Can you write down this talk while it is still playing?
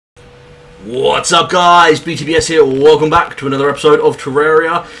What's up guys, BTBS here, welcome back to another episode of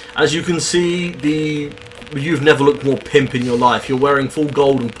Terraria. As you can see, you've never looked more pimp in your life. You're wearing full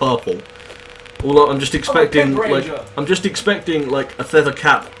gold and purple. Although I'm just expecting like a feather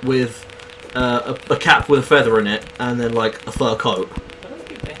cap with a cap with a feather in it, and then like a fur coat. I don't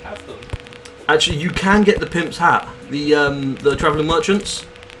think they have them. Actually, you can get the pimp's hat. The travelling merchants.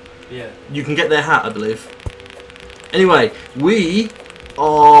 Yeah. You can get their hat, I believe. Anyway, we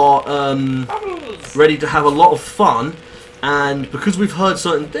are ready to have a lot of fun, and because we've heard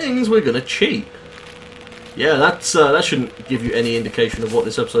certain things, we're gonna cheat. Yeah, that shouldn't give you any indication of what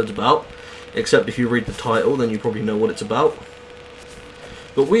this episode's about, except if you read the title, then you probably know what it's about.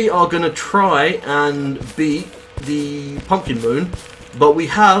 But we are gonna try and beat the Pumpkin Moon, but we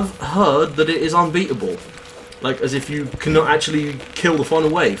have heard that it is unbeatable, like as if you cannot actually kill the final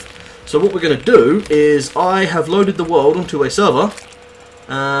wave. So what we're gonna do is I have loaded the world onto a server.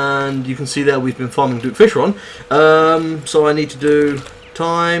 And you can see there we've been farming Duke Fisher on. So I need to do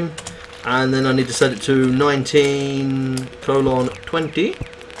time, and then I need to set it to 19:20.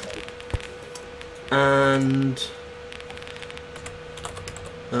 And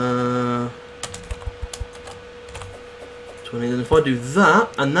 20. Then if I do that,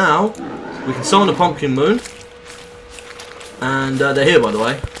 and now we can summon a Pumpkin Moon. And they're here, by the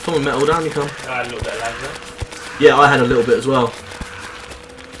way. Come on, Metal, down you come. I had a little bit of lag there. Yeah, I had a little bit as well.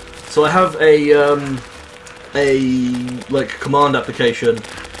 So I have a like command application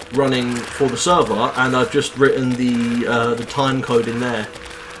running for the server, and I've just written the time code in there.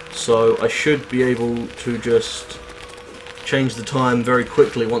 So I should be able to just change the time very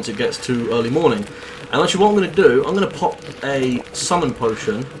quickly once it gets to early morning. And actually, what I'm going to do, I'm going to pop a summon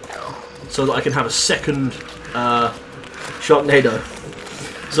potion so that I can have a second Sharknado.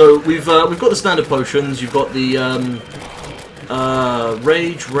 So we've got the standard potions. You've got the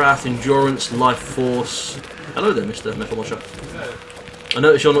Rage, Wrath, Endurance, Life Force. Hello there, Mr. Metal Washer. Hello. I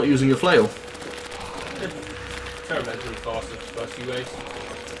notice you're not using your flail. Terraria's really fast the first few waves.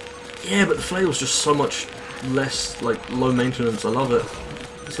 Yeah, but the flail's just so much less, like, low maintenance. I love it.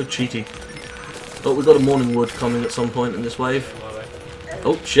 It's so cheaty. Oh, we've got a Morning Wood coming at some point in this wave.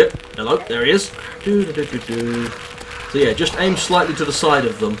 Oh, shit. Hello, there he is. So yeah, just aim slightly to the side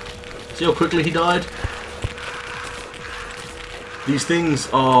of them. See how quickly he died? These things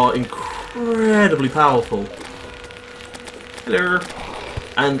are incredibly powerful. Hello.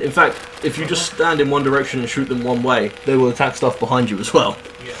 And in fact, if you just stand in one direction and shoot them one way, they will attack stuff behind you as well.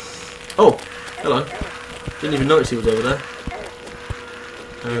 Yeah. Oh, hello. Didn't even notice he was over there.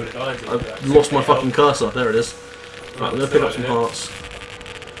 I've lost my fucking cursor. There it is. Right, I'm going to pick up some hearts.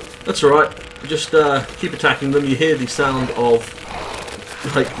 That's alright. Just keep attacking them. You hear the sound of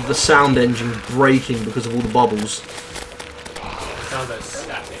like the sound engine breaking because of all the bubbles. Sounds like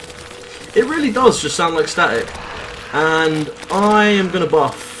static. It really does just sound like static. And I am going to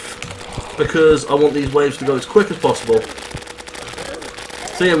buff because I want these waves to go as quick as possible.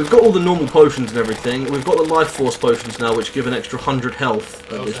 So yeah, we've got all the normal potions and everything. We've got the Life Force potions now, which give an extra 100 health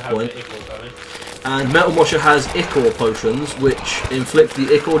at this point. And Metal Mosher has Ichor potions, which inflict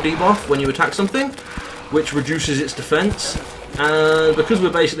the Ichor debuff when you attack something, which reduces its defense. And because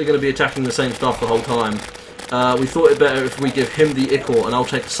we're basically going to be attacking the same stuff the whole time, we thought it better if we give him the Ichor and I'll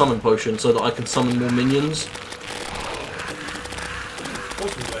take the summon potion so that I can summon more minions.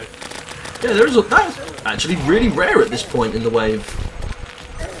 Yeah, that's actually really rare at this point in the wave.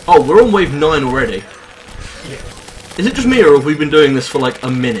 Oh, we're on wave 9 already. Is it just me, or have we been doing this for like a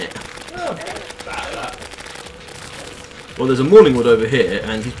minute? Well, there's a Morning Wood over here,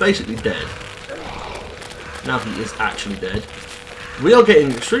 and he's basically dead. Now he is actually dead. We are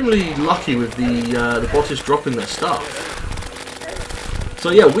getting extremely lucky with the bosses dropping their stuff. So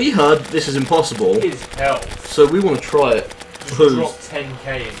yeah, we heard this is impossible. His health. So we want to try it. Just dropped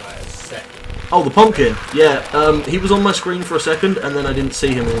 10k in like a second. Oh, the pumpkin. Yeah, he was on my screen for a second, and then I didn't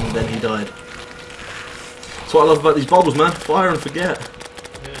see him, and then he died. That's what I love about these bubbles, man. Fire and forget.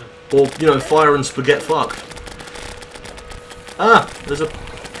 Yeah. Or, you know, fire and spaghetti fuck. Ah, there's a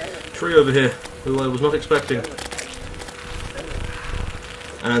tree over here, who I was not expecting.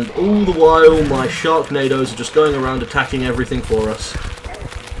 And all the while, my Sharknadoes are just going around attacking everything for us.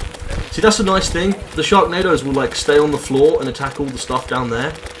 See, that's the nice thing. The Sharknadoes will, like, stay on the floor and attack all the stuff down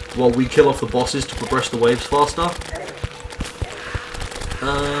there, while we kill off the bosses to progress the waves faster.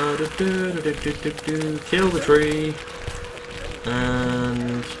 Kill the tree.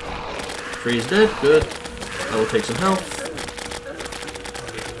 And tree is dead. Good. I will take some health.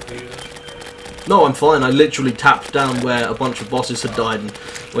 No, I'm fine. I literally tapped down where a bunch of bosses had died and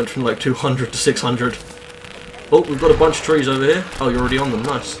went from like 200 to 600. Oh, we've got a bunch of trees over here. Oh, you're already on them.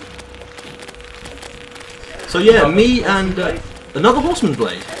 Nice. So yeah, me and another horseman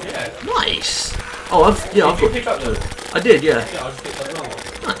blade. Yeah. Nice. Oh, I've got. Pick up those? I did, yeah. Yeah, I just picked up another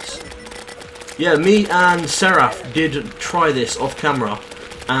one. Nice. Yeah, me and Seraph did try this off camera,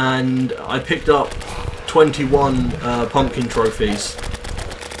 and I picked up 21 pumpkin trophies.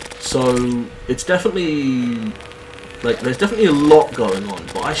 So it's definitely there's definitely a lot going on,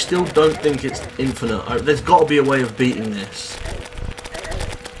 but I still don't think it's infinite. There's got to be a way of beating this.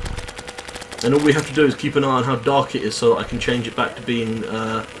 And all we have to do is keep an eye on how dark it is so that I can change it back to being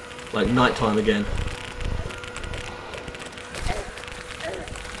like nighttime again.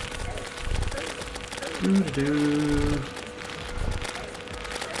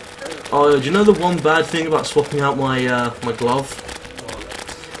 Oh, do you know the one bad thing about swapping out my my glove?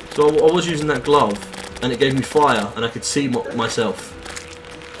 So I was using that glove, and it gave me fire, and I could see myself.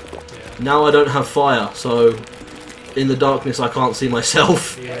 Yeah. Now I don't have fire, so in the darkness I can't see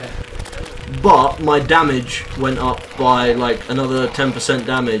myself. Yeah. But my damage went up by like another 10%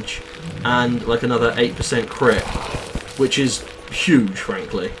 damage, and like another 8% crit, which is huge,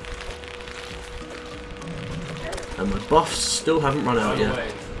 frankly. And my buffs still haven't run out yet.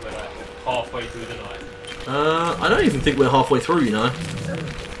 We're like halfway through the night. I don't even think we're halfway through, you know.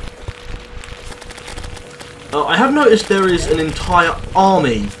 I have noticed there is an entire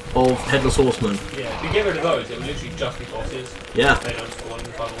army of Headless Horsemen. Yeah, if you get rid of those, it will literally just be bosses. Yeah. They don't spawn in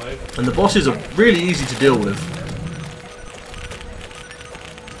the final wave. And the bosses are really easy to deal with.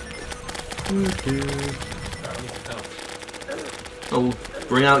 Oh,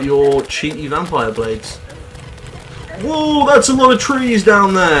 bring out your cheaty vampire blades. Whoa, that's a lot of trees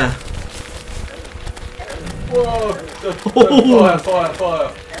down there. Whoa! Fire, fire,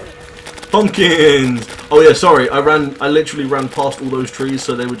 fire! Pumpkins! Oh yeah, sorry, I literally ran past all those trees,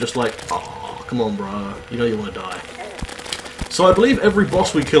 so they were just like, oh, come on, bro, you know you want to die. So I believe every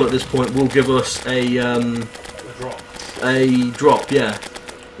boss we kill at this point will give us a drop. A drop, yeah.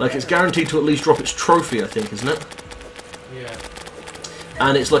 Like it's guaranteed to at least drop its trophy, I think, isn't it? Yeah.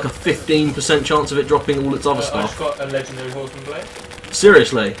 And it's like a 15% chance of it dropping all its other I stuff. just got a legendary horseman blade.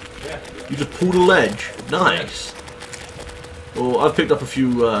 Seriously? Yeah. You just pulled a ledge. Nice. Well, I've picked up a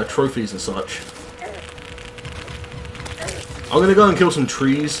few trophies and such. I'm going to go and kill some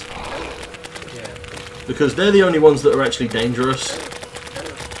trees. Yeah. Because they're the only ones that are actually dangerous.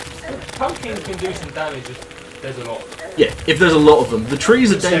 Pumpkins can do some damage if there's a lot. Yeah, if there's a lot of them. The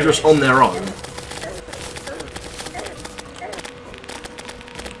trees are dangerous on their own.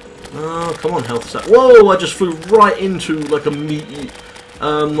 Oh, come on, health set. Whoa, I just flew right into like a meteor...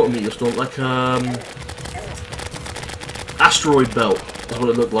 not a meteor storm, like asteroid belt is what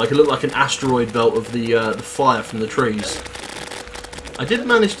it looked like. It looked like an asteroid belt of the fire from the trees. I did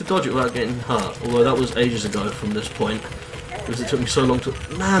manage to dodge it without getting hurt, although that was ages ago from this point. Because it took me so long to...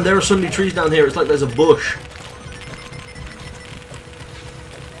 Man, there are so many trees down here, it's like there's a bush.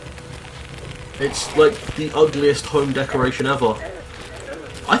 It's like the ugliest home decoration ever.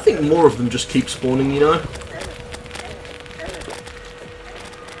 I think more of them just keep spawning, you know?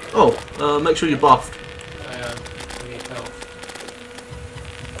 Oh, make sure you're buffed. I need help.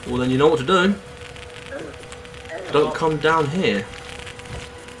 Well, then you know what to do. Don't come down here.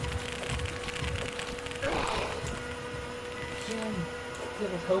 Yeah, I'd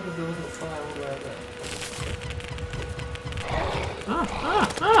hope if there wasn't fire all the way out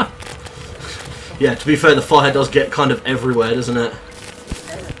there. Yeah, to be fair, the fire does get kind of everywhere, doesn't it?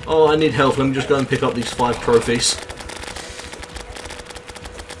 Oh, I need health. Let me just go and pick up these 5 trophies.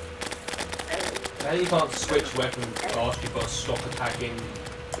 Now you can't switch weapons fast, you've got to stop attacking.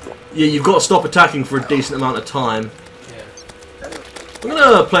 Yeah, you've got to stop attacking for a decent amount of time. Yeah. I'm going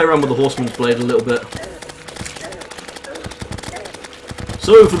to play around with the Horseman's Blade a little bit.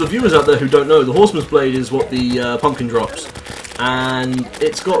 So, for the viewers out there who don't know, the Horseman's Blade is what the pumpkin drops. And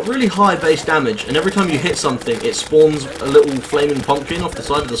it's got really high base damage, and every time you hit something it spawns a little flaming pumpkin off the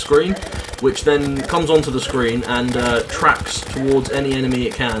side of the screen, which then comes onto the screen and tracks towards any enemy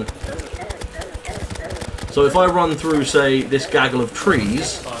it can. So if I run through, say, this gaggle of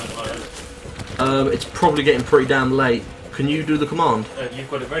trees, it's probably getting pretty damn late. Can you do the command? You've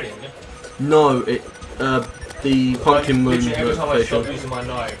got it ready, haven't you? No, the pumpkin moon every time I stop notification. using my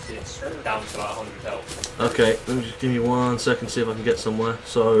knives, it's down to like 100 health. Okay, let me just give me 1 second to see if I can get somewhere.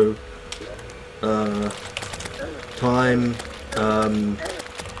 So, time,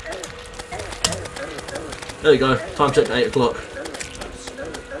 there you go, time set to 8 o'clock.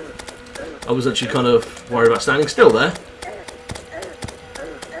 I was actually kind of worried about standing still there.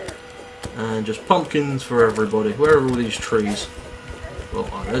 And just pumpkins for everybody. Where are all these trees? Well,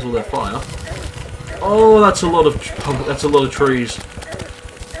 oh, there's all their fire. Oh, that's a lot of trees.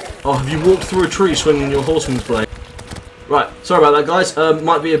 Oh, have you walked through a tree swinging your horseman's blade? Right, sorry about that, guys.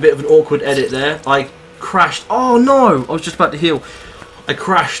 Might be a bit of an awkward edit there. I crashed. Oh no! I was just about to heal. I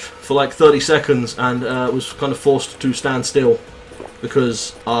crashed for like 30 seconds and was kind of forced to stand still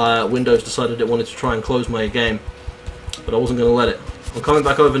because Windows decided it wanted to try and close my game. But I wasn't going to let it. I'm coming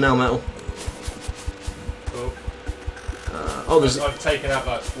back over now, Metal. Cool. I've taken out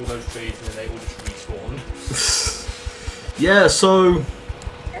like all those trees and then they all just respawn. Yeah, so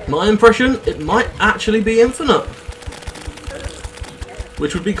my impression, it might actually be infinite.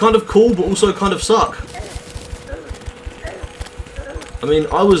 Which would be kind of cool, but also kind of suck. I mean,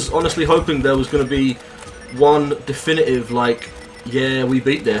 I was honestly hoping there was going to be one definitive, like, yeah, we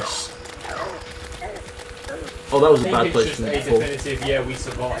beat this. Oh, that was a bad place for me before. Definitive, yeah, we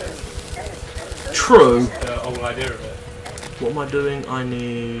survived. True. The whole idea of it. What am I doing? I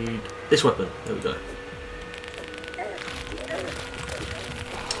need this weapon. There we go.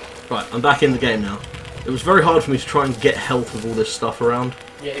 Right, I'm back in the game now. It was very hard for me to try and get health with all this stuff around.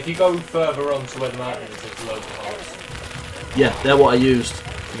 Yeah, if you go further on to where the mountain is, there's loads of hearts. Yeah, they're what I used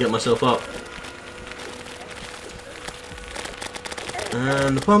to get myself up.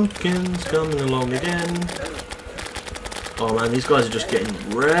 And the pumpkin's coming along again. Oh man, these guys are just getting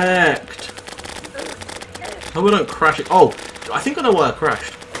wrecked. Hope I don't crash it. Oh, I think I know why I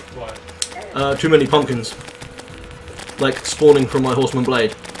crashed. Why? Too many pumpkins. Like, spawning from my horseman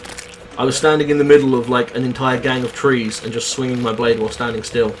blade. I was standing in the middle of like an entire gang of trees and just swinging my blade while standing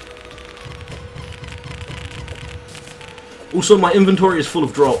still. Also, my inventory is full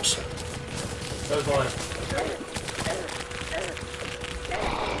of drops. So's mine.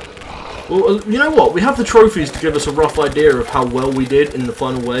 Well, you know what? We have the trophies to give us a rough idea of how well we did in the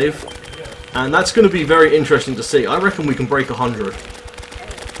final wave. And that's going to be very interesting to see. I reckon we can break 100. I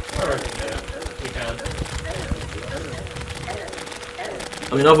reckon, yeah. We can.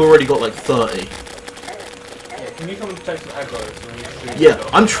 I mean, I've already got like 30. Yeah, can you come and take some aggro? Yeah,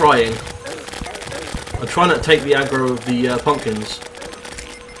 I'm trying. I'm trying not to take the aggro of the pumpkins.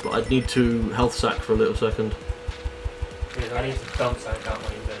 But I'd need to health sack for a little second. Yeah, I need to dump something out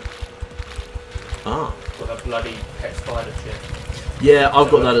my then. Ah. Got that bloody pet spider shit. Yeah, I've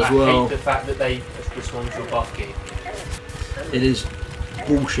got that as well. I hate the fact that they respond to a buff key. It is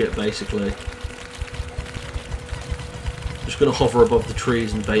bullshit, basically. Just gonna hover above the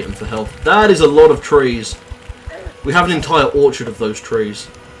trees and bait them for health. That is a lot of trees. We have an entire orchard of those trees.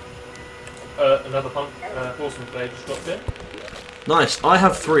 Another horseman blade just dropped in. Nice. I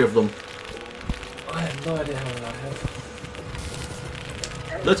have 3 of them. I have no idea how many I have.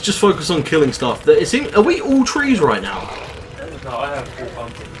 Let's just focus on killing stuff. Are we all trees right now? No, I have 4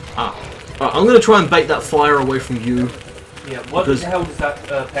 pumpkins. Ah. Right, I'm gonna try and bait that fire away from you. Yeah, what the hell does that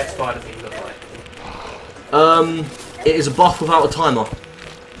pet spider thing look like? It is a buff without a timer.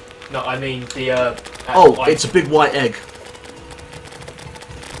 No, I mean the oh, it's a big white egg.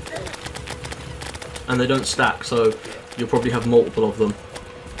 And they don't stack, so you'll probably have multiple of them.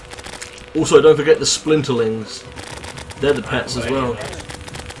 Also, don't forget the splinterlings. They're the pets as well.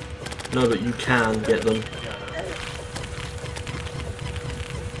 No, but you can get them.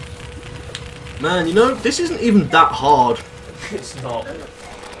 Man, you know, this isn't even that hard. It's not.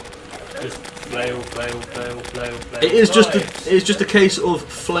 Just flail, flail, flail, flail, flail. It is just a case of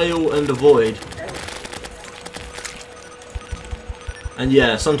flail and avoid. And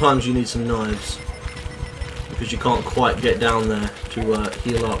yeah, sometimes you need some knives because you can't quite get down there to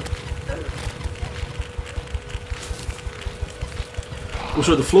heal up.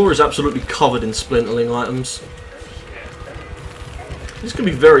 Also, the floor is absolutely covered in splinterling items. This could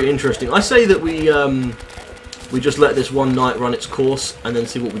be very interesting. I say that we just let this one night run its course and then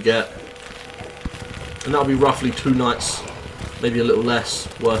see what we get. And that'll be roughly 2 nights, maybe a little less,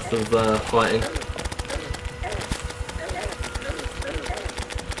 worth of fighting.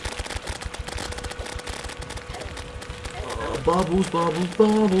 Oh, bubbles, bubbles,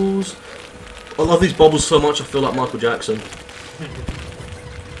 bubbles. I love these bubbles so much I feel like Michael Jackson.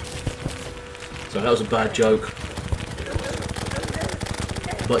 So that was a bad joke.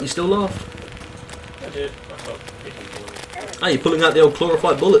 But you still laugh. I did. I felt pity for you. Ah, you're pulling out the old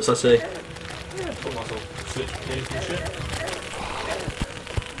chlorified bullets, I see. Yeah, put myself switch games and shit.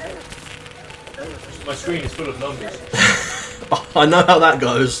 My screen is full of numbers. I know how that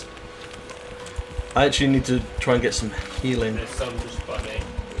goes. I actually need to try and get some healing. There's some just by me.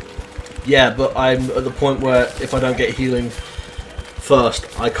 Yeah, but I'm at the point where if I don't get healing first,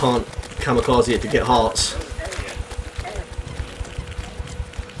 I can't kamikaze it to get hearts.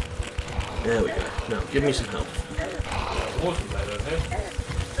 There we go. Now, give me some help.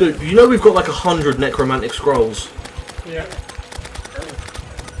 Dude, you know we've got like 100 necromantic scrolls. Yeah.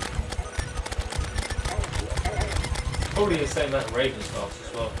 probably the same amount of Raven stars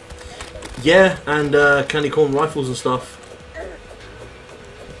as well. Yeah, and candy corn rifles and stuff.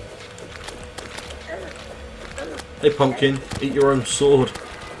 Hey pumpkin, eat your own sword.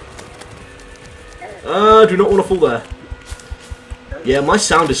 Do not want to fall there. Yeah, my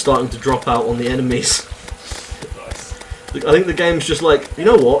sound is starting to drop out on the enemies. Nice. I think the game's just like, you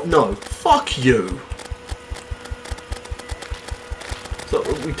know what? No, fuck you. So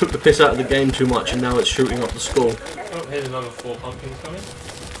we took the piss out of the game too much, and now it's shooting up the skull. Oh, here's another 4 pumpkins coming.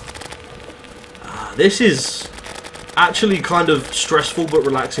 This is actually kind of stressful but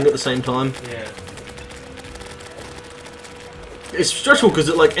relaxing at the same time. Yeah. It's stressful because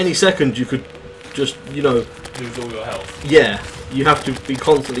at like any second you could just, you know, lose all your health. Yeah, you have to be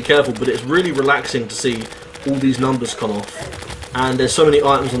constantly careful, but it's really relaxing to see all these numbers come off. And there's so many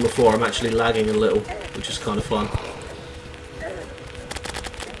items on the floor, I'm actually lagging a little, which is kind of fun.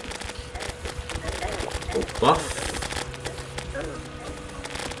 Oh, buff.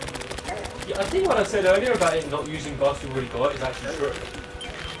 Yeah, I think what I said earlier about it not using buffs you've already got is actually true.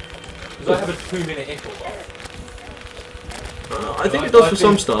 Because I have a 2-minute equal buff. I think it does for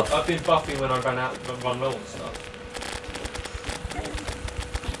some stuff. I've been buffing when I run low on stuff.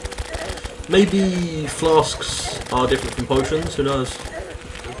 Maybe flasks are different from potions, who knows?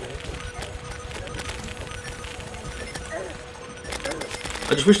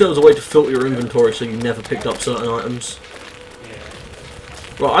 I just wish there was a way to filter your inventory so you never picked up certain items. Yeah.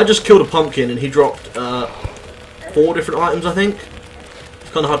 Right, I just killed a pumpkin and he dropped 4 different items, I think.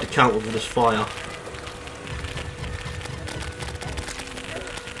 It's kind of hard to count with all this fire.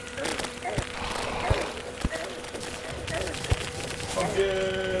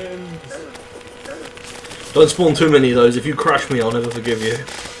 Don't spawn too many of those. If you crash me, I'll never forgive you.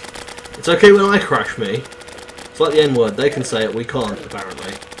 It's okay when I crash me. It's like the N-word. They can say it, we can't,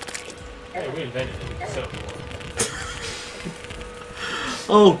 apparently. Yeah, we invented it. We can sell it.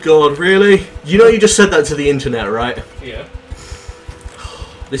 Oh god, really? You know you just said that to the internet, right? Yeah.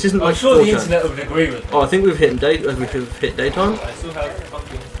 This isn't I'm like sure the 4chan. internet would agree with me. Oh, I think we've hit daytime. I still have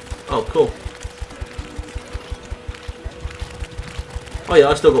pumpkins. Oh, cool. Oh yeah,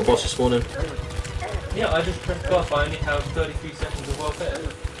 I still got bosses spawning. Yeah, I just pressed buff. I only have 33 seconds of welfare.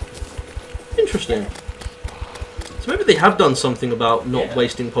 Interesting. So maybe they have done something about not Yeah.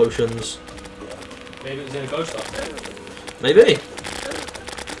 wasting potions. Maybe it was in a ghost update. Maybe.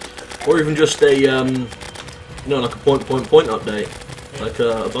 Or even just a, you know, like a point update. Yeah. Like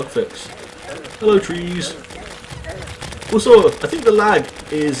a bug fix. Hello, trees. Also, I think the lag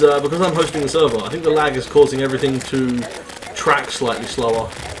is, because I'm hosting the server, I think the lag is causing everything to track slightly slower.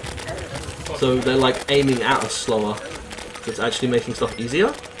 So they're like aiming at us slower. It's actually making stuff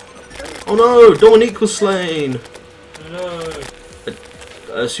easier. Oh no, Dominique was slain! No.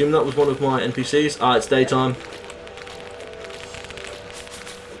 I assume that was one of my NPCs. Ah, it's daytime.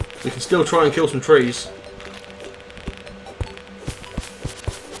 We can still try and kill some trees.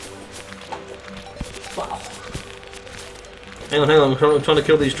 Wow. Hang on, I'm trying to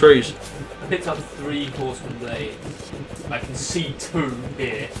kill these trees. I picked up 3 horseman blades. I can see 2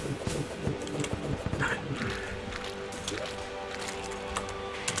 here.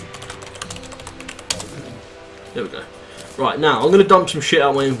 There we go. Right, now I'm going to dump some shit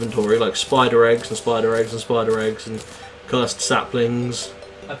out of my inventory, like spider eggs and spider eggs and spider eggs and cursed saplings.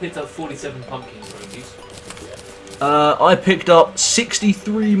 I picked up 47 pumpkin trophies. I picked up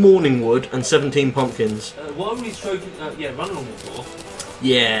 63 morning wood and 17 pumpkins. What are these trophies? Yeah, run along the floor.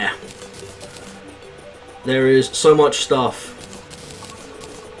 Yeah. There is so much stuff.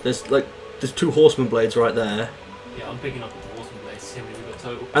 There's 2 horseman blades right there. Yeah, I'm picking up the horseman blades. See how many we've got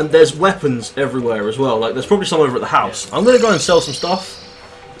total. And there's weapons everywhere as well. Like, there's probably some over at the house. Yeah. I'm going to go and sell some stuff.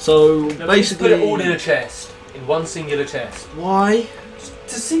 So, no, basically... put it all in a chest. In one singular chest. Why? Just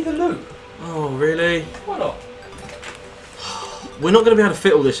to see the loot. Oh, really? Why not? We're not going to be able to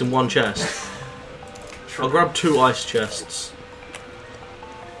fit all this in one chest. I'll grab 2 ice chests.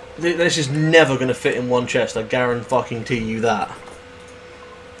 This is never going to fit in one chest, I guarantee you that.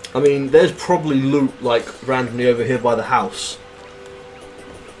 I mean, there's probably loot, like, randomly over here by the house.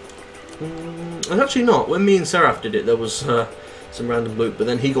 Actually not. When me and Seraph did it, there was some random loot, but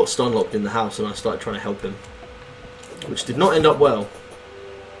then he got stun locked in the house and I started trying to help him. Which did not end up well.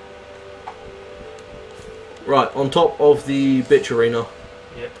 Right, on top of the bitch arena.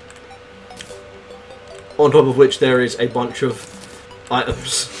 Yep. On top of which there is a bunch of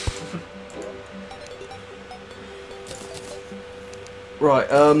items. Right,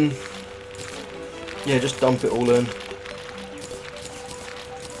 yeah, just dump it all in.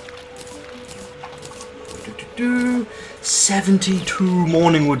 72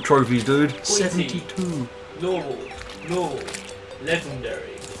 morning wood trophies, dude. 72. Normal. normal,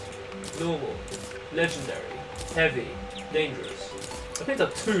 legendary, normal, legendary, heavy, dangerous. I picked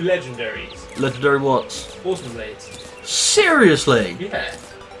up 2 legendaries. Legendary what? Horseman blades. Seriously? Yeah.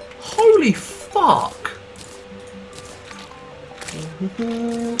 Holy fuck!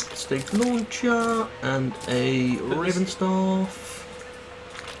 Stake launcher and a Raven Staff.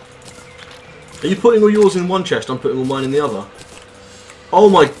 Are you putting all yours in one chest? I'm putting all mine in the other. Oh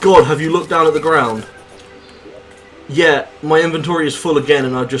my god, have you looked down at the ground? Yeah, my inventory is full again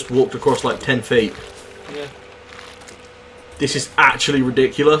and I've just walked across like 10 feet. Yeah. This is actually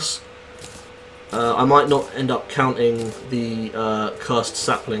ridiculous. I might not end up counting the cursed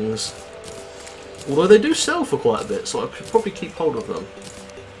saplings. Although they do sell for quite a bit, so I could probably keep hold of them.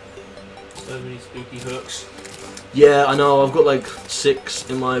 So many spooky hooks. Yeah, I know, I've got like 6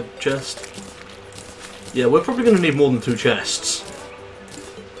 in my chest. Yeah, we're probably going to need more than 2 chests.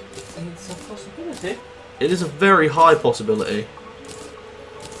 It's a possibility. It is a very high possibility.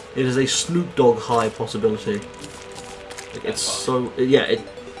 It is a Snoop Dogg high possibility. Like, it's so... Yeah,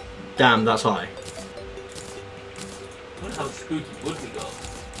 damn, that's high. I wonder how spooky wood we got.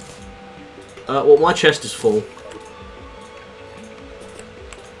 Well, my chest is full.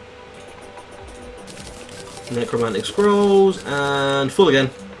 Necromantic scrolls, and full again.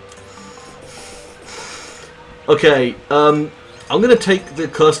 Okay, I'm going to take the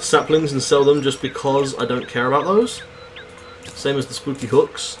cursed saplings and sell them just because I don't care about those. Same as the spooky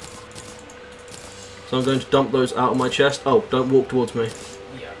hooks. So I'm going to dump those out of my chest. Oh, don't walk towards me.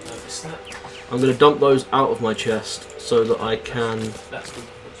 Yeah, I noticed that. I'm going to dump those out of my chest so that I can That's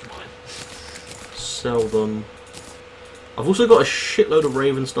mine. sell them. I've also got a shitload of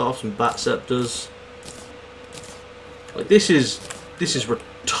Raven Staffs and Bat Scepters. Like, this is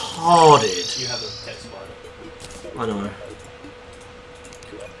retarded. You have a pet spider. I know.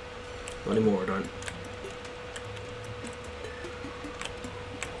 Not anymore, I don't.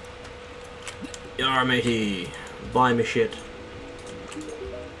 Yar matey, buy me shit.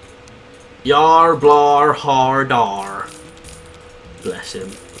 Yar blar har dar. Bless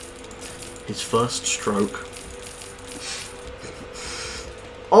him. His first stroke.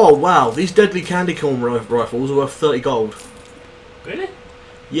 Oh wow, these deadly candy corn rifles are worth 30 gold. Really?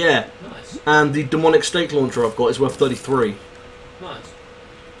 Yeah. Nice. And the demonic stake launcher I've got is worth 33. Nice.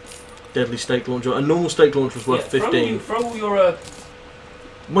 Deadly stake launcher. A normal stake launcher is worth 15. Throw all your...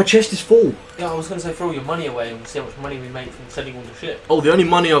 My chest is full. Yeah, I was going to say throw all your money away and see how much money we make from selling all the shit. Oh, the only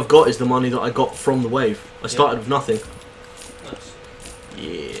money I've got is the money that I got from the wave. I started with nothing. Nice.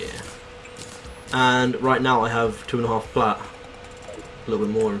 Yeah. And right now I have 2.5 plat. A little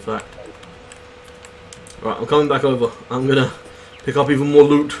bit more, in fact. Right, I'm coming back over. I'm gonna pick up even more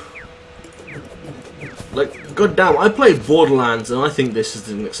loot. Like, goddamn, I play Borderlands and I think this is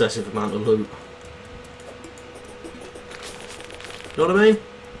an excessive amount of loot. You know what I mean?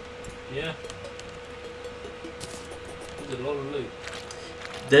 Yeah. There's a lot of loot.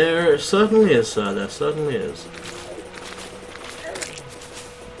 There certainly is, sir. There certainly is.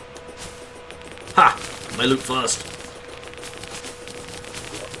 Ha! My loot first.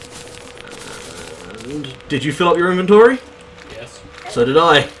 And did you fill up your inventory? Yes. So did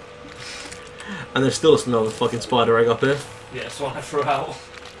I. And there's still another fucking spider egg up here. Yeah, that's one I threw out.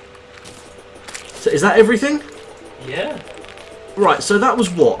 So is that everything? Yeah. Right, so that was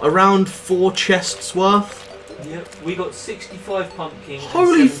what? Around 4 chests worth? Yep. We got 65 pumpkin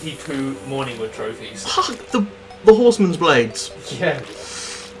Holy and 72 morningwood trophies. Fuck the horseman's blades. Yeah.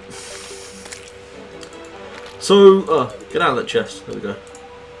 So, get out of that chest. There we go.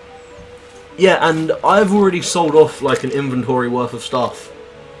 Yeah, and I've already sold off like an inventory worth of stuff.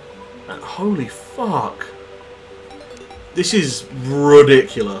 And holy fuck. This is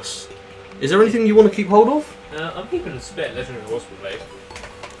ridiculous. Is there anything you want to keep hold of? I'm keeping a spare legendary horseman blade.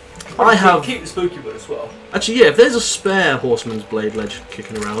 I have... Keep the spooky wood as well. Actually, yeah, if there's a spare horseman's blade ledge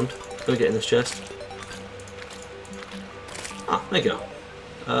kicking around, gonna get in this chest. Ah, there you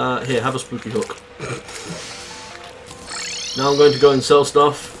go. Here, have a spooky hook. Now I'm going to go and sell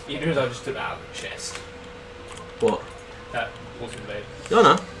stuff. You knew I just took that out of the chest. What? That horseman blade. No,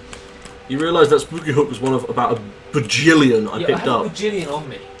 no. You realise that spooky hook was one of about a bajillion I picked I up. have a bajillion on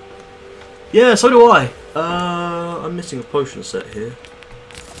me. Yeah, so do I. I'm missing a potion set here.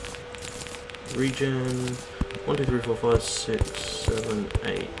 Regen. 1, 2, 3, 4, 5, 6, 7,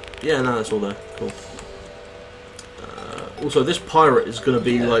 8. Yeah, no, that's all there. Cool. Also, this pirate is going to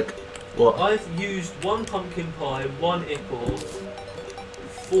be like... What? I've used 1 pumpkin pie, 1 ickle,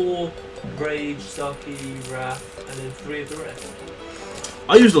 4 rage, sucky, wrath, and then 3 of the rest.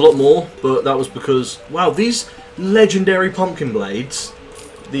 I used a lot more, but that was because... Wow, these legendary pumpkin blades,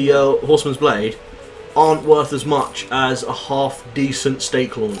 the Horseman's Blade, aren't worth as much as a half-decent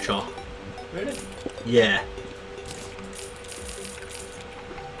steak launcher. Really? Yeah.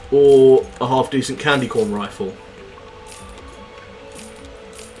 Or a half-decent candy corn rifle.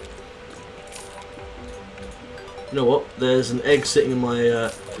 You know what? There's an egg sitting in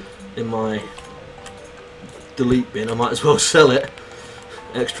my delete bin. I might as well sell it.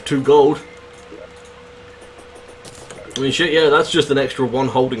 Extra 2 gold. I mean, shit, yeah, that's just an extra 1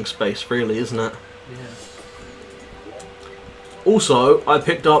 holding space, really, isn't it? Yeah. Also, I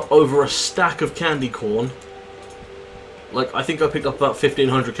picked up over a stack of candy corn. Like, I think I picked up about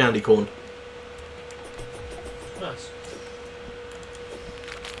 1,500 candy corn. Nice.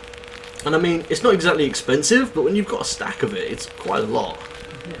 And I mean, it's not exactly expensive, but when you've got a stack of it, it's quite a lot.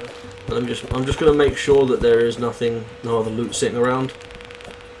 Yeah. And I'm just going to make sure that there is no other loot sitting around,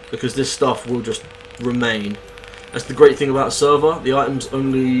 because this stuff will just remain. That's the great thing about a server. The items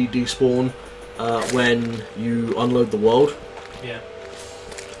only despawn when you unload the world. Yeah.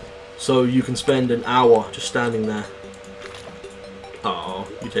 So you can spend an hour just standing there. Oh,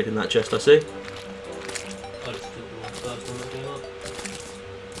 you taking that chest, I see. I just did the first one that came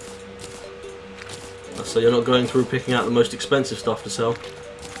up. So you're not going through picking out the most expensive stuff to sell. Not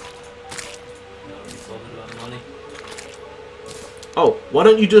really bothered about money. Oh, why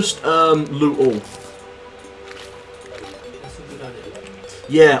don't you just loot all? That's a good idea.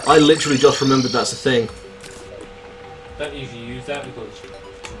 Yeah, I literally just remembered that's a thing. Don't usually use that because it's too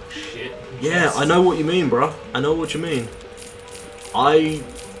much shit. Yeah, I know what you mean, bruh. I know what you mean. I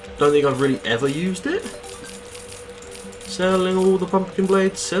don't think I've really ever used it. Selling all the pumpkin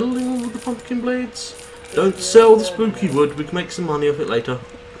blades, selling all the pumpkin blades. Don't sell the spooky wood, we can make some money off it later.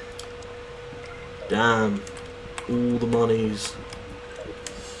 Damn. All the monies.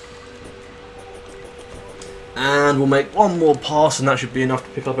 And we'll make one more pass and that should be enough to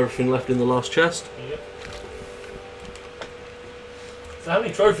pick up everything left in the last chest. Yep. So how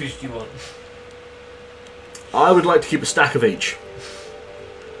many trophies do you want? I would like to keep a stack of each.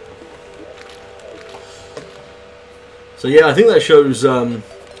 So yeah, I think that shows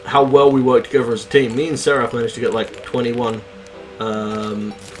how well we work together as a team. Me and Seraph managed to get like 21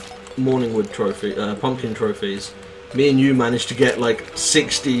 Morningwood trophy, pumpkin trophies. Me and you managed to get like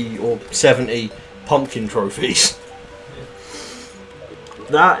 60 or 70 pumpkin trophies.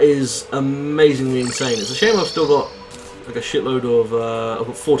 That is amazingly insane. It's a shame I've still got like a shitload of I've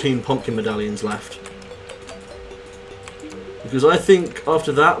got 14 pumpkin medallions left. Because I think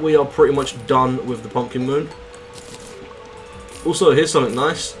after that we are pretty much done with the pumpkin moon. Also, here's something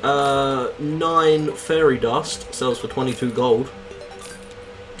nice. 9 fairy dust sells for 22 gold.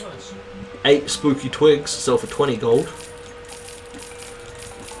 Nice. 8 spooky twigs sell for 20 gold.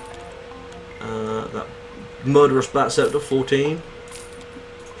 That murderous bat scepter 14.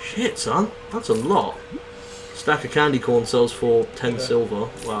 Shit, son, that's a lot. Stack of candy corn sells for 10 silver.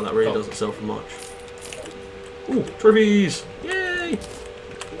 Wow, that really doesn't sell for much. Ooh, trophies! Yay!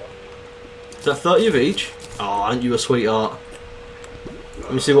 Is that 30 of each? Oh, aren't you a sweetheart?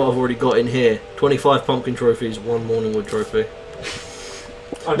 Let me see what I've already got in here. 25 pumpkin trophies, 1 Morningwood trophy.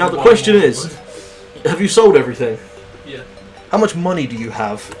 Now the question is, have you sold everything? Yeah. How much money do you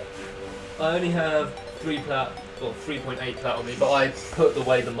have? I only have 3 plat, or 3.8 plat on me, but I put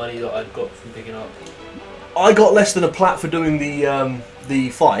away the money that I'd got from picking up. I got less than a plat for doing the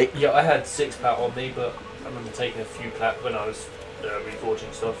fight. Yeah, I had 6 plat on me, but I remember taking a few plat when I was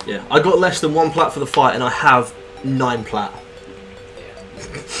reforging stuff. Yeah, I got less than 1 plat for the fight, and I have 9 plat.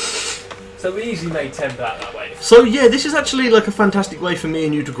 So we easily made 10 plat that way. So yeah, this is actually like a fantastic way for me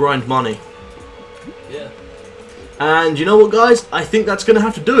and you to grind money. Yeah. And you know what, guys? I think that's going to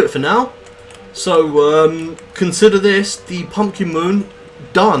have to do it for now. So consider this the pumpkin moon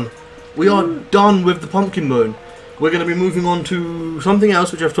done. We are done with the pumpkin moon. We're going to be moving on to something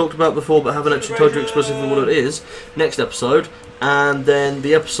else which I've talked about before but haven't actually told you explicitly what it is next episode. And then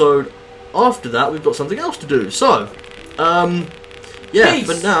the episode after that we've got something else to do. So, yeah, Peace.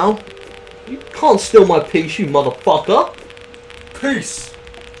 but now, you can't steal my peace, you motherfucker. Peace!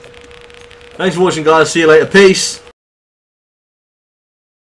 Thanks for watching, guys. See you later. Peace.